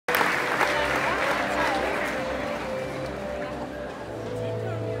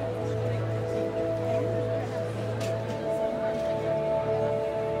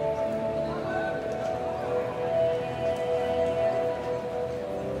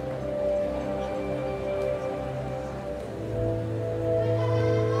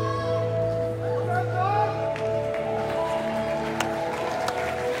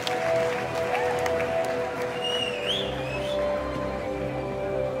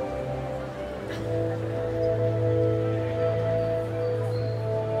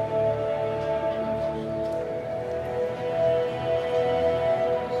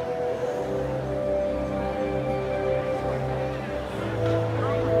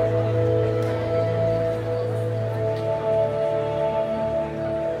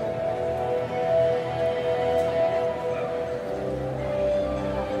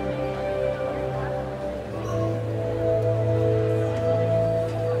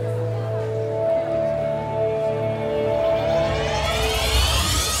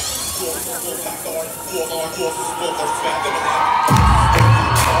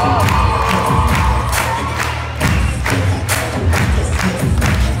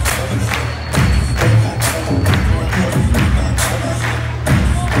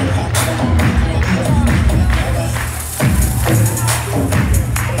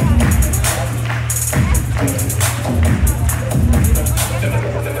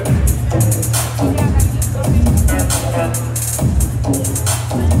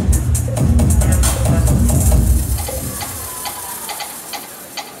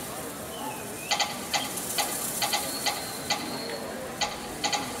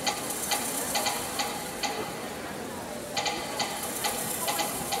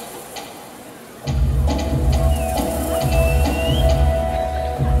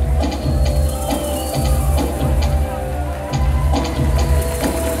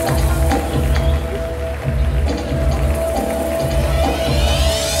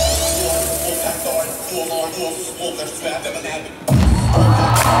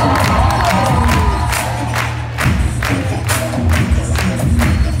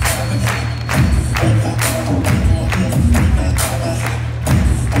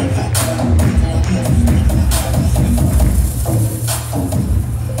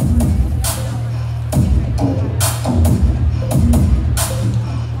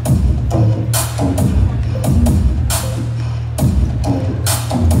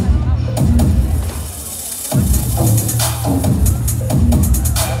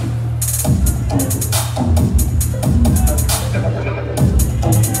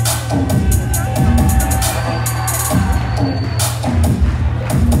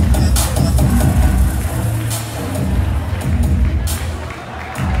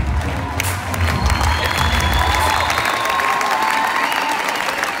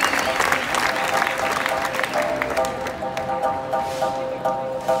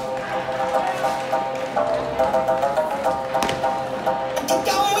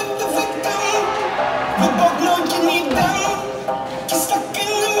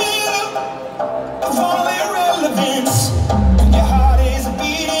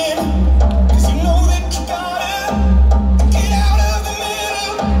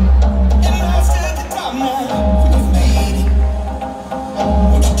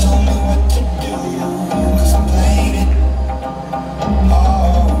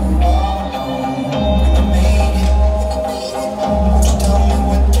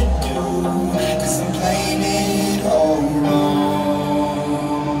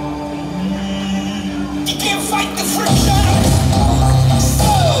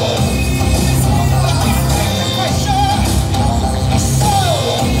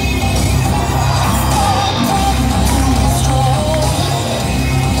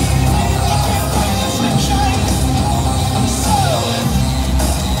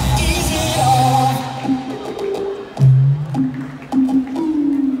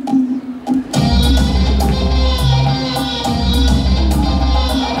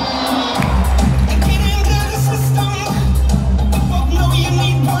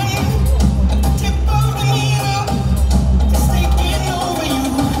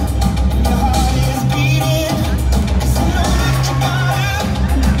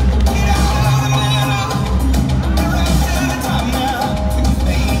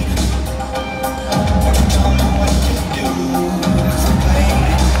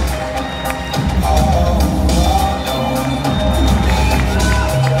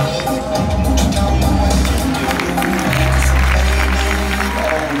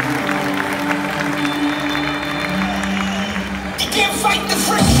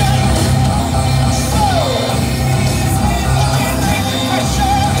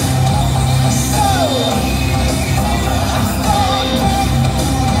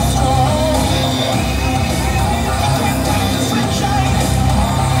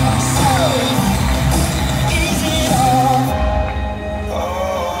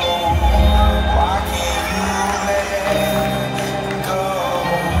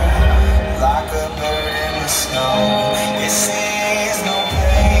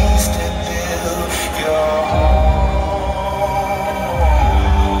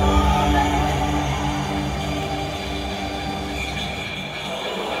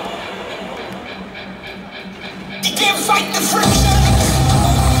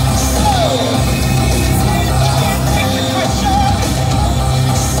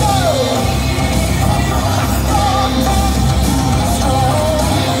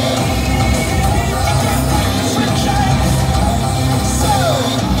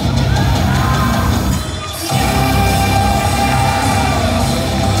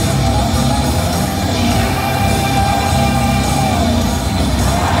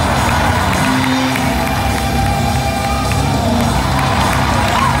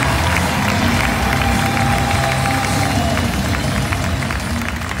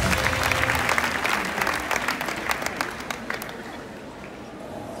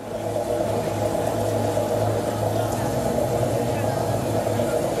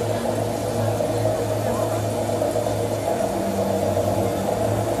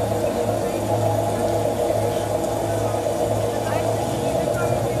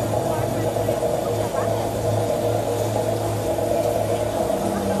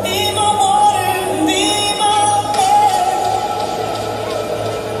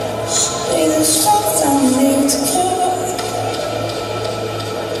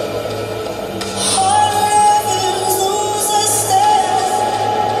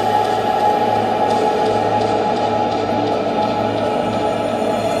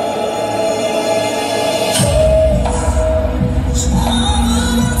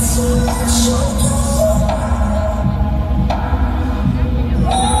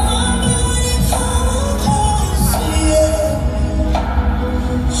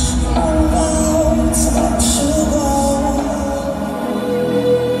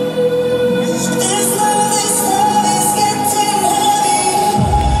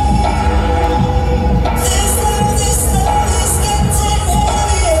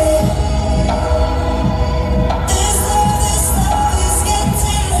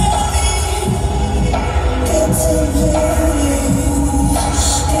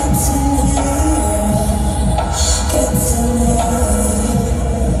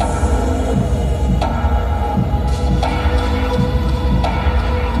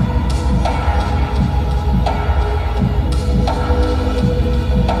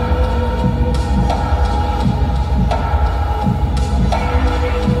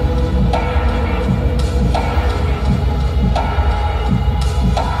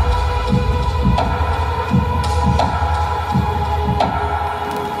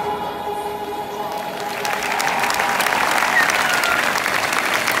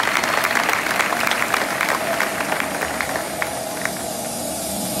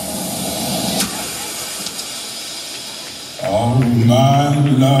my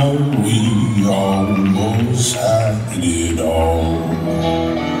love, we almost had it all.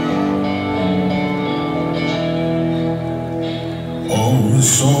 Oh,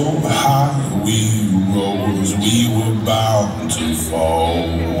 so high we rose, we were bound to fall.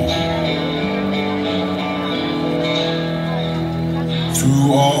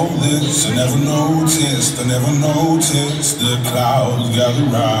 Through all this, I never noticed the clouds gather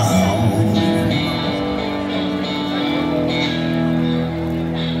round.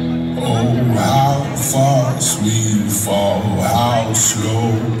 Oh, how fast we fall, how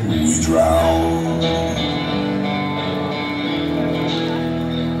slow we drown.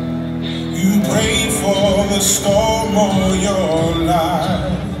 You pray for the storm of your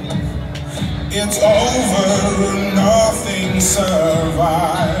life. It's over and nothing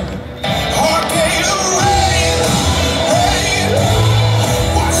survived. Hurricane of rain, rain.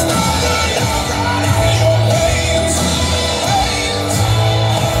 What's not enough right in your veins, veins.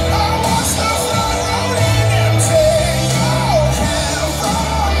 I watched the flood roll in and take your hand from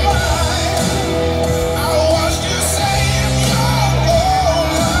mine. I watched you save your whole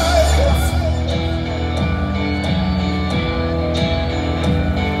life.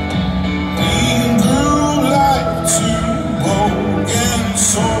 We grew like two broken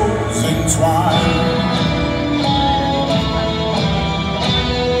souls entwined.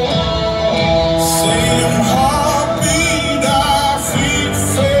 Same heartbeat, our feet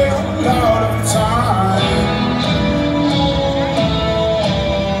fell out of time.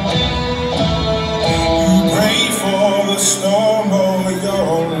 You pray for the storm of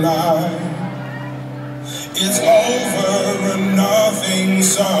your life. It's over and nothing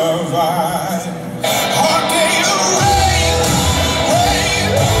survived. Hurricane of rain, rain.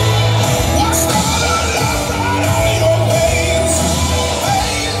 What's not enough right in your veins,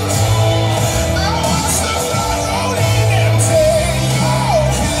 veins. I watched the flood roll in and take your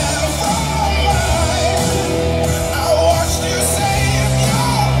hand from mine. I watched you save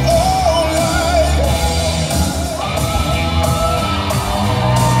your whole life.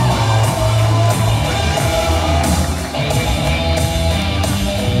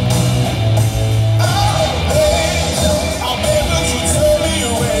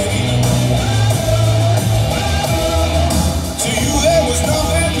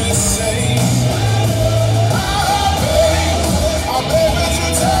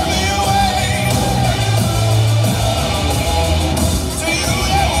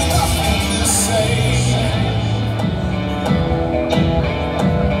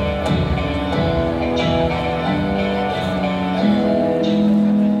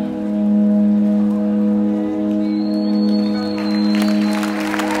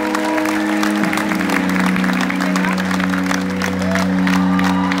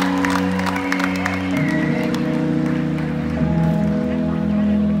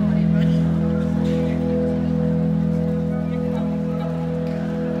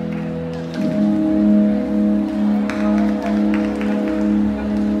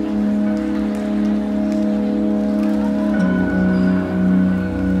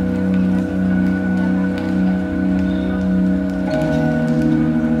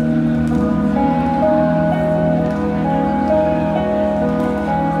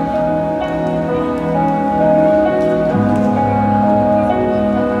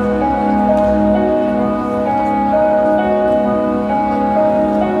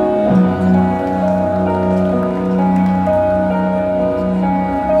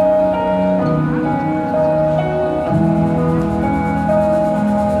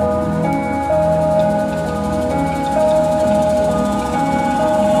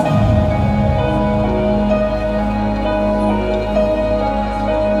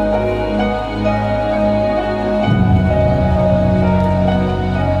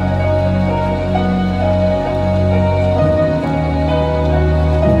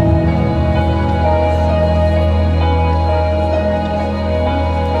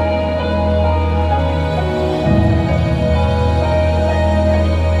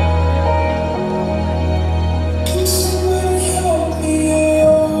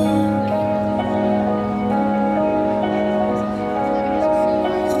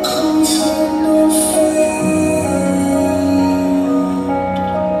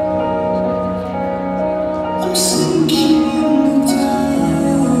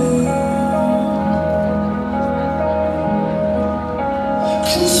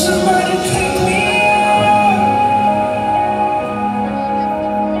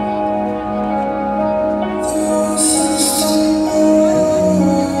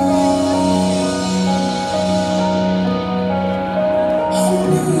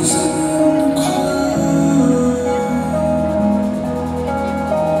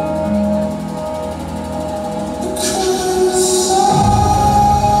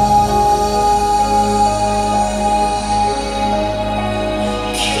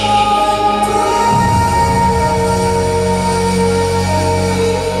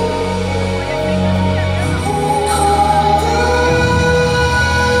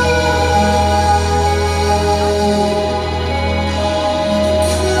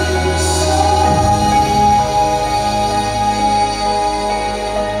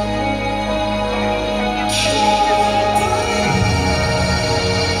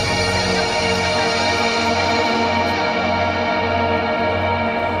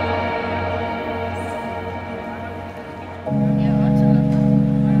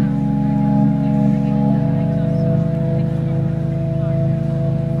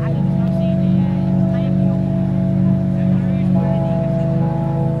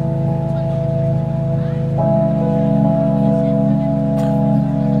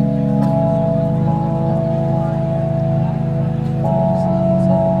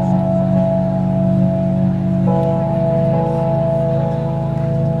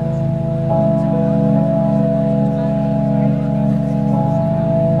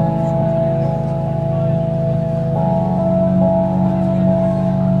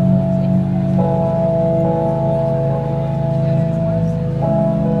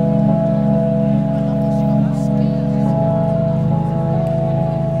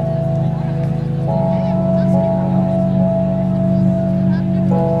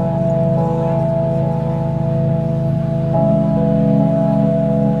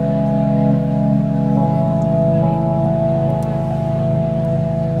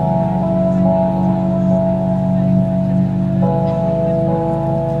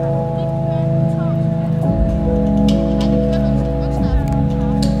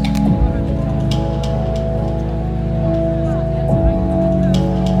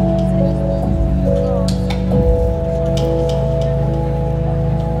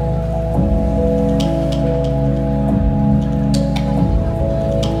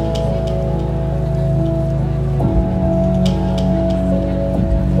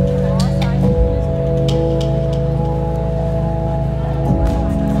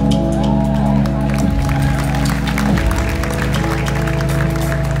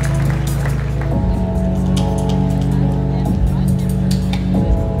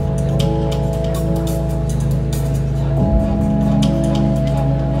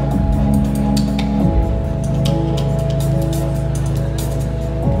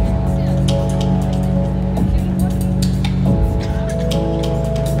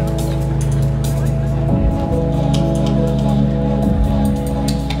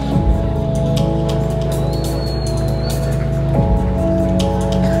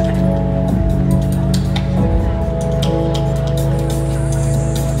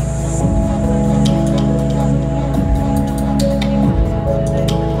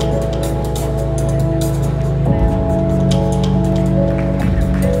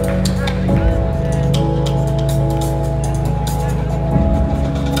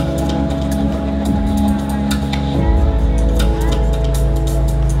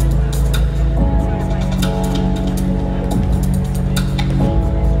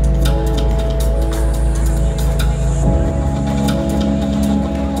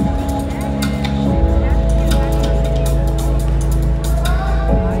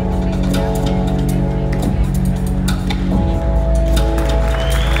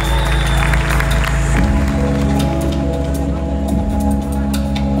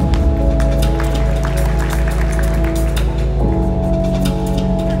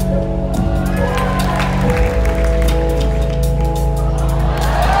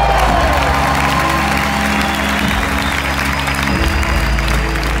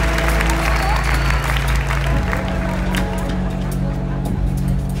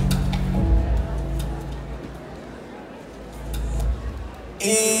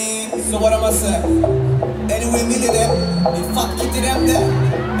 So what am I saying? Anyway, Millie there, the fuck it to them there.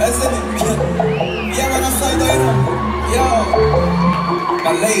 Isn't it? Yeah, when I say that, yo,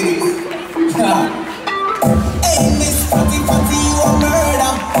 my ladies. Hey, Miss Fatty Fatty, you a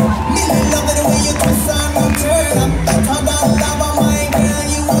murder. Millie love it the way you twist and you turn up. Better than lava, my girl,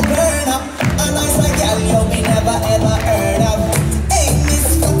 you a burn up. And I say, girl, you me never ever heard of. Hey, Miss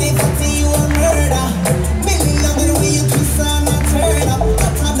Fatty Fatty, you a murder. Millie love it the way you twist and you turn up.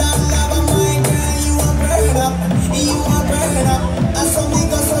 Better than lava, my girl, you a burn up. You a burn up. And some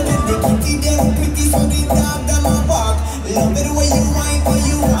niggas so them they pretty, them pretty, so the dog them a walk. Love it the way you whine, when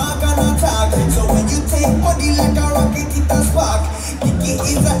you walk and attack. So when you take body like a rocket, it a spark. Kiki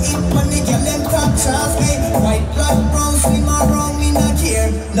is a hit, man, nigga, them top shots. Hey, white, black, brown, slim or wrong, me not care.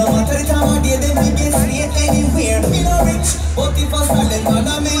 No matter the time of day, them we get straight anywhere. Me no rich, but if I silent, man,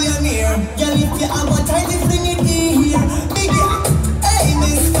 a millionaire. Girl, if you have a tiny thing in here, big yeah. Hey,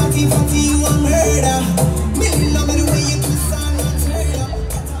 Miss Fatty Fatty, you a murder. Millie love me the way you twist and you turn up.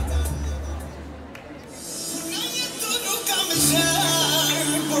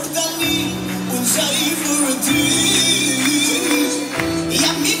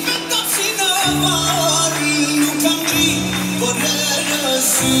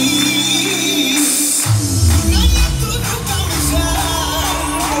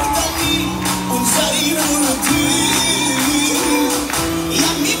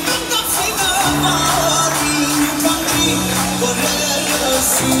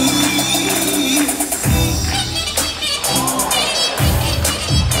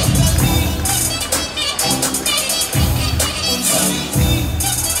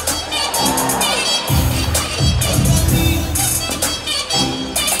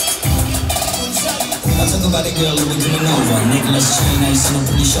 About the girl who we coming over. Necklace, chain, ice, and her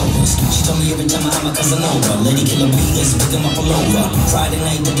pretty shoulders. She told me every time I'm a Casanova. Lady killer bees, pick him up all over. Friday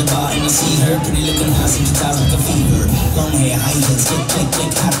night at the bar and I see her. Pretty looking high, see ties like a fever. Long hair, high heels, click, click,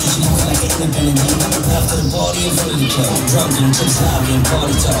 click. After she looking like an independent dame. After the party in front of the club. Drunk and trips, live and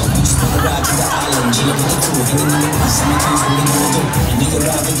party talk. We just wanna ride to the island, chill up with the crew. Hanging in the bus, sometimes when we gonna do. And we can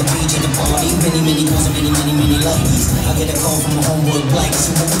ride with the beach at the party. Many girls and many ladies. I get a call from a homeboy black.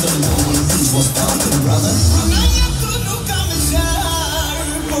 So what we gonna do when the beach was popping, brother?